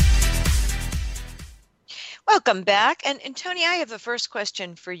 Welcome back. And Tony, I have the first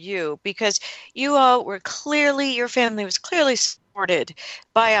question for you, because you all were clearly, your family was clearly supported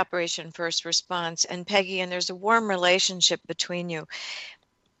by Operation First Response and Peggy, and there's a warm relationship between you.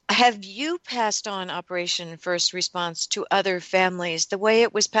 Have you passed on Operation First Response to other families the way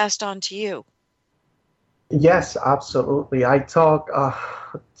it was passed on to you? Yes, absolutely. I talk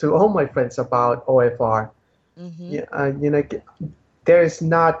to all my friends about OFR. Mm-hmm. There is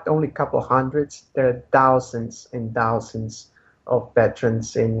not only a couple hundreds, there are thousands and thousands of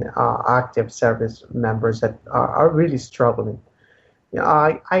veterans and active service members that are really struggling.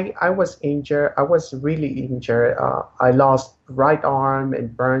 I was injured. I was really injured. I lost right arm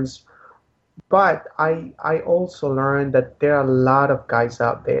and burns. But I also learned that there are a lot of guys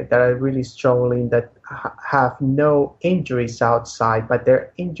out there that are really struggling, that have no injuries outside, but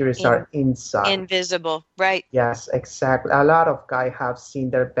their injuries are inside. Invisible, right? Yes, exactly. A lot of guys have seen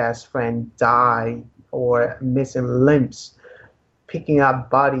their best friend die or missing limbs, picking up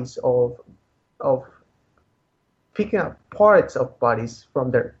bodies picking up parts of bodies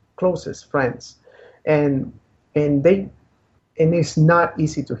from their closest friends, and it's not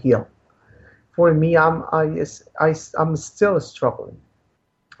easy to heal. For me, I'm still struggling.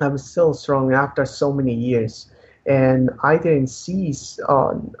 I'm still struggling after so many years, and I didn't see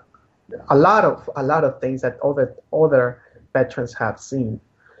a lot of things that other veterans have seen.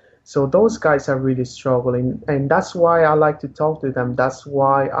 So those guys are really struggling, and that's why I like to talk to them. That's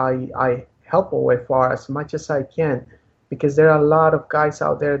why I help OFR as much as I can, because there are a lot of guys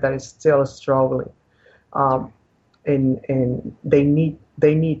out there that is still struggling, and they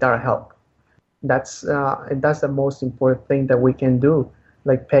need our help. That's the most important thing that we can do.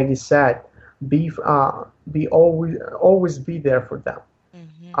 Like Peggy said, always be there for them.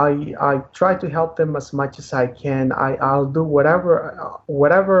 Mm-hmm. I try to help them as much as I can. I'll do whatever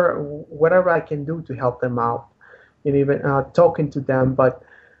I can do to help them out, and even talking to them. But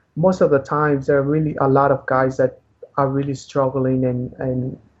most of the times, there are really a lot of guys that are really struggling,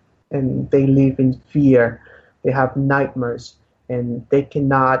 and they live in fear. They have nightmares, and they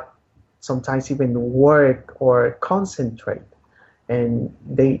cannot sometimes even work or concentrate, and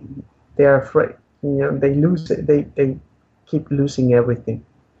they're afraid. They lose it. They keep losing everything,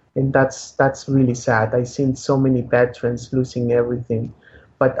 and that's really sad. I've seen so many veterans losing everything,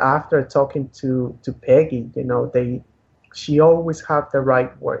 but after talking to Peggy, she always have the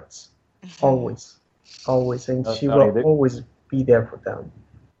right words, always, and she will always be there for them.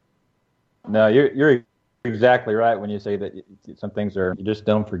 No, you're exactly right when you say that some things you just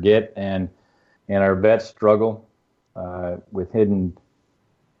don't forget, and our vets struggle with the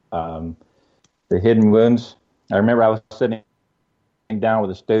hidden wounds. I remember I was sitting down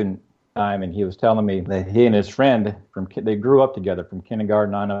with a student time, and he was telling me that he and his friend they grew up together from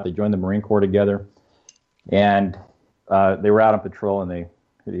kindergarten on up. They joined the Marine Corps together, and they were out on patrol, and they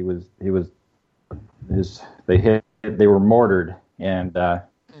were mortared, and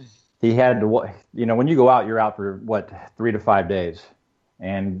he had to, when you go out, you're out for 3 to 5 days,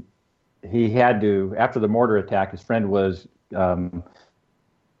 and he had to, after the mortar attack, his friend was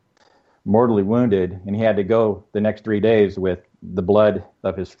mortally wounded, and he had to go the next 3 days with the blood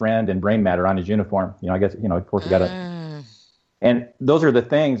of his friend and brain matter on his uniform. I guess, of course, he got it. And those are the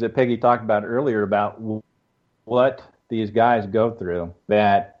things that Peggy talked about earlier about what these guys go through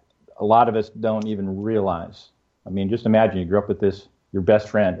that a lot of us don't even realize. I mean, just imagine you grew up with your best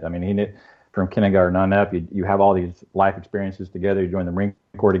friend. I mean, from kindergarten on up, you have all these life experiences together. You join the Marine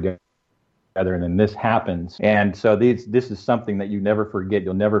Corps together, and then this happens. And so this is something that you never forget.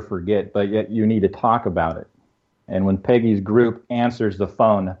 You'll never forget, but yet you need to talk about it. And when Peggy's group answers the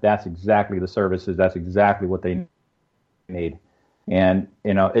phone, that's exactly the services. That's exactly what they need. And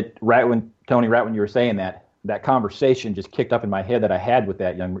right when you were saying that conversation just kicked up in my head that I had with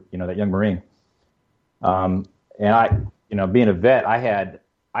that young Marine. And I, being a vet,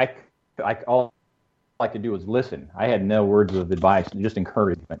 all like to do is listen. I had no words of advice, just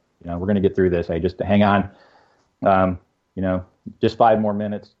encouragement. We're going to get through this. Hey, just to hang on. Just 5 more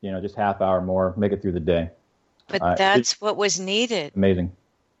minutes. Just half hour more. Make it through the day. But that's what was needed. Amazing.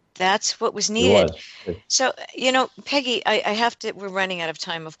 That's what was needed. It was. So, Peggy, I have to. We're running out of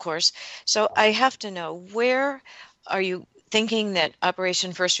time, of course. So I have to know, where are you thinking that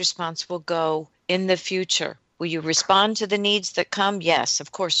Operation First Response will go in the future? Will you respond to the needs that come? Yes,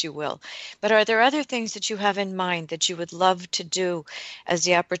 of course you will. But are there other things that you have in mind that you would love to do as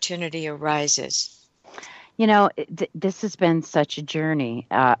the opportunity arises? This has been such a journey.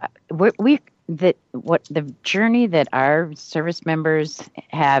 The journey that our service members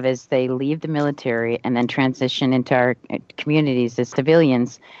have as they leave the military and then transition into our communities as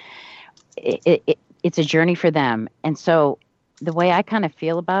civilians, it's a journey for them. And so the way I kind of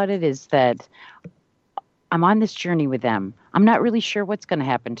feel about it is that I'm on this journey with them. I'm not really sure what's going to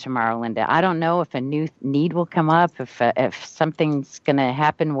happen tomorrow, Linda. I don't know if a new need will come up, if something's going to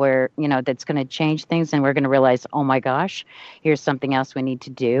happen where, that's going to change things and we're going to realize, oh my gosh, here's something else we need to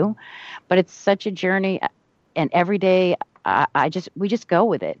do. But it's such a journey, and every day we just go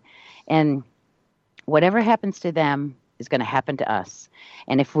with it. And whatever happens to them is going to happen to us.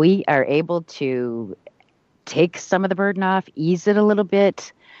 And if we are able to take some of the burden off, ease it a little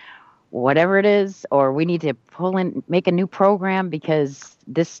bit, whatever it is, or we need to make a new program because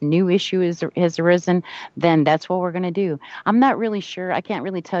this new issue has arisen, then that's what we're going to do. I'm not really sure. I can't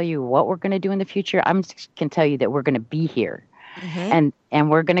really tell you what we're going to do in the future. I can tell you that we're going to be here. Mm-hmm. And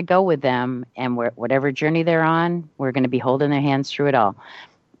we're going to go with them, and whatever journey they're on, we're going to be holding their hands through it all.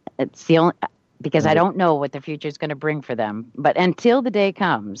 It's the only, because I don't know what the future is going to bring for them. But until the day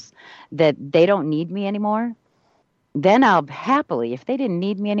comes that they don't need me anymore, then I'll happily, if they didn't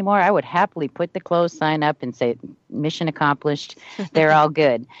need me anymore, I would happily put the close sign up and say, mission accomplished, they're all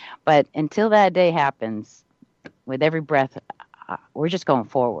good. But until that day happens, with every breath, we're just going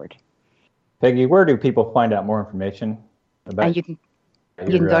forward. Peggy, where do people find out more information about you can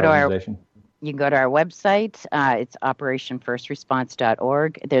go to organization? You can go to our website. It's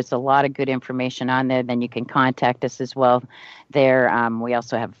operationfirstresponse.org. There's a lot of good information on there. Then you can contact us as well there. We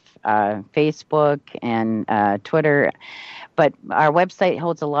also have Facebook and Twitter. But our website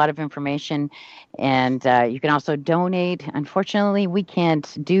holds a lot of information, and you can also donate. Unfortunately, we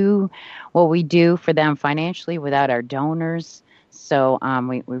can't do what we do for them financially without our donors. So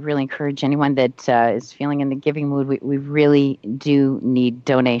we really encourage anyone that is feeling in the giving mood. We really do need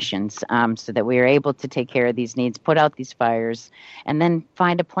donations so that we are able to take care of these needs, put out these fires, and then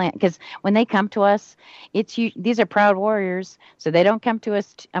find a plan. Because when they come to us, these are proud warriors, so they don't come to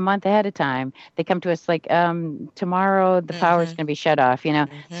us a month ahead of time. They come to us like tomorrow the power is going to be shut off.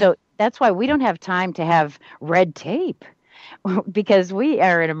 Mm-hmm. So that's why we don't have time to have red tape. Because we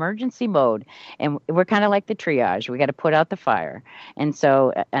are in emergency mode, and we're kind of like the triage. We got to put out the fire. And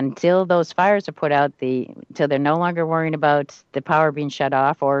so until those fires are put out, until they're no longer worrying about the power being shut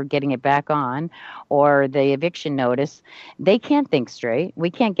off or getting it back on or the eviction notice, they can't think straight. We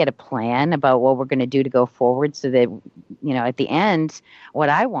can't get a plan about what we're going to do to go forward so that, at the end, what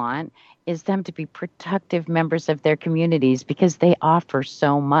I want is them to be productive members of their communities because they offer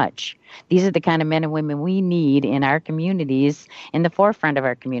so much. These are the kind of men and women we need in our communities, in the forefront of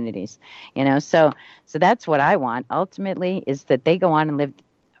our communities. So that's what I want ultimately, is that they go on and live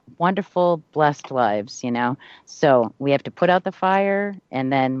wonderful, blessed lives, So we have to put out the fire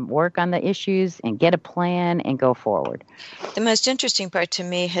and then work on the issues and get a plan and go forward. The most interesting part to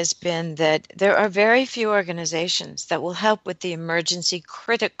me has been that there are very few organizations that will help with the emergency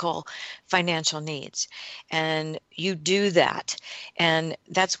critical financial needs. And you do that. And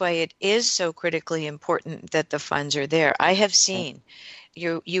that's why it is so critically important that the funds are there. I have seen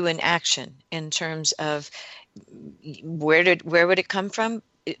you in action in terms of where would it come from?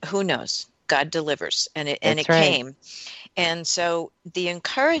 Who knows? God delivers, and it right. Came. And so the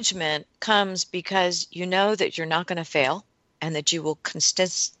encouragement comes because you know that you're not going to fail and that you will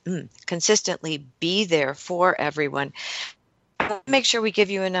consistently be there for everyone. Make sure we give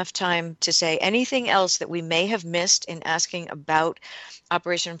you enough time to say anything else that we may have missed in asking about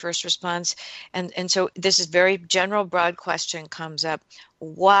Operation First Response. And so this is very general, broad question comes up.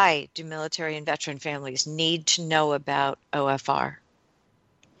 Why do military and veteran families need to know about OFR?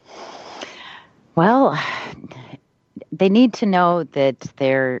 Well, they need to know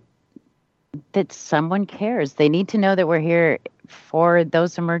that someone cares. They need to know that we're here for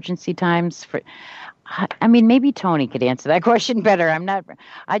those emergency times. Maybe Tony could answer that question better.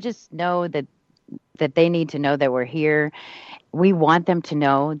 I just know that they need to know that we're here. We want them to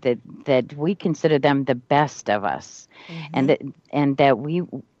know that we consider them the best of us, mm-hmm. and that we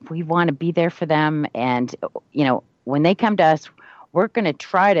we want to be there for them. And, when they come to us, we're going to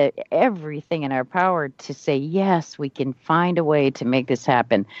try to everything in our power to say, yes, we can find a way to make this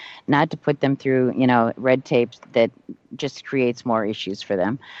happen, not to put them through, red tape that just creates more issues for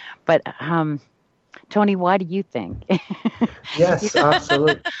them. But, Tony, what do you think? Yes,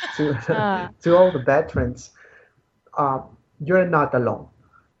 absolutely. To all the veterans, you're not alone.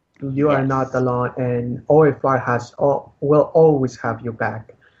 You are not alone, and OFR will always have your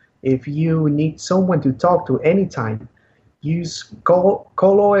back. If you need someone to talk to anytime, call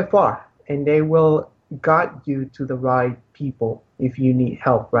OFR, and they will guide you to the right people if you need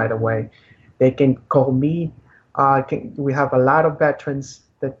help right away. They can call me. We have a lot of veterans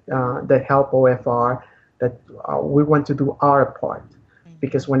that help OFR. That we want to do our part,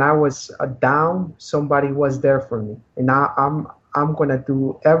 because when I was down, somebody was there for me, and now I'm gonna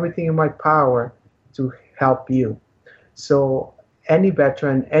do everything in my power to help you. So any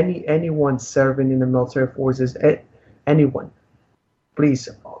veteran, anyone serving in the military forces, anyone, please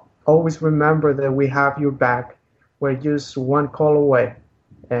always remember that we have your back. We're just one call away,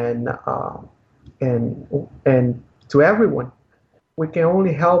 and to everyone, we can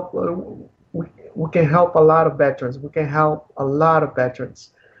only help. We can help a lot of veterans. We can help a lot of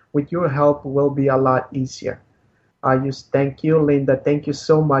veterans. With your help, it will be a lot easier. I just thank you, Linda. Thank you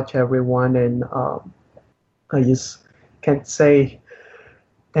so much, everyone. And I just can't say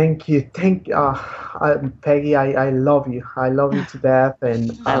thank you. Peggy, I love you. I love you to death.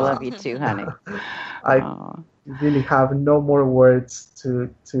 And I love you too, honey. I really have no more words to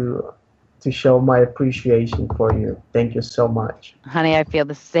show my appreciation for you. Thank you so much. Honey, I feel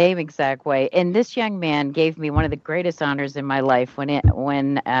the same exact way. And this young man gave me one of the greatest honors in my life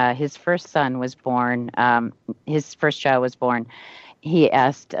when his first son was born, his first child was born. He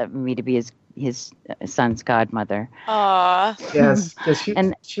asked me to be his son's godmother. Aww. Yes, because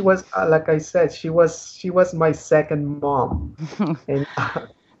she was, like I said, she was my second mom. And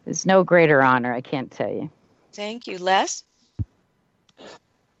there's no greater honor, I can't tell you. Thank you. Les?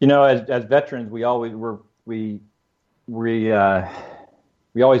 As veterans, we always we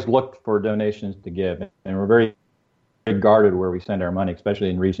always look for donations to give, and we're very guarded where we send our money, especially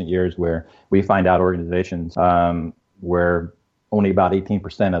in recent years where we find out organizations where only about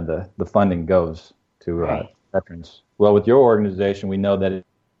 18% of the funding goes to veterans. Well, with your organization, we know that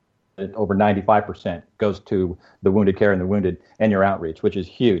over 95% goes to the wounded care and the wounded and your outreach, which is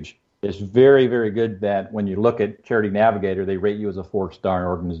huge. It's very, very good that when you look at Charity Navigator, they rate you as a 4-star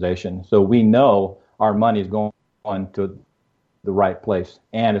organization. So we know our money is going to the right place,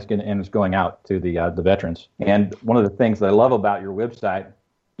 and it's going out to the veterans. And one of the things that I love about your website,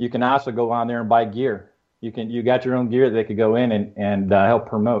 you can also go on there and buy gear. You got your own gear that they could go in and help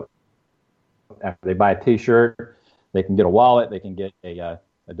promote. After they buy a T-shirt, they can get a wallet, they can get a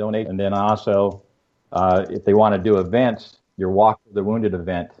donate, and then also if they want to do events, your Walk for the Wounded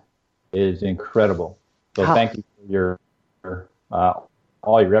event is incredible. So thank you for your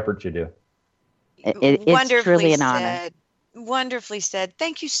all your efforts you do. It's truly an honor. Wonderfully said.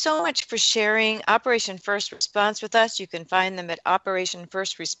 Thank you so much for sharing Operation First Response with us. You can find them at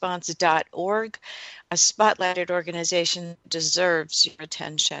operationfirstresponse.org, a spotlighted organization that deserves your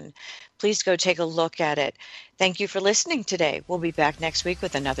attention. Please go take a look at it. Thank you for listening today. We'll be back next week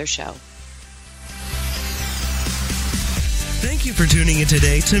with another show. Thank you for tuning in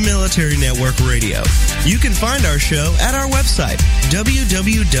today to Military Network Radio. You can find our show at our website,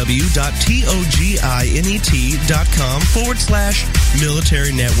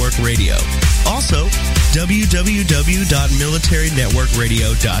 www.toginet.com/Military Network Radio. Also,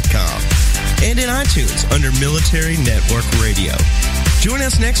 www.militarynetworkradio.com. And in iTunes under Military Network Radio. Join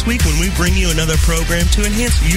us next week when we bring you another program to enhance your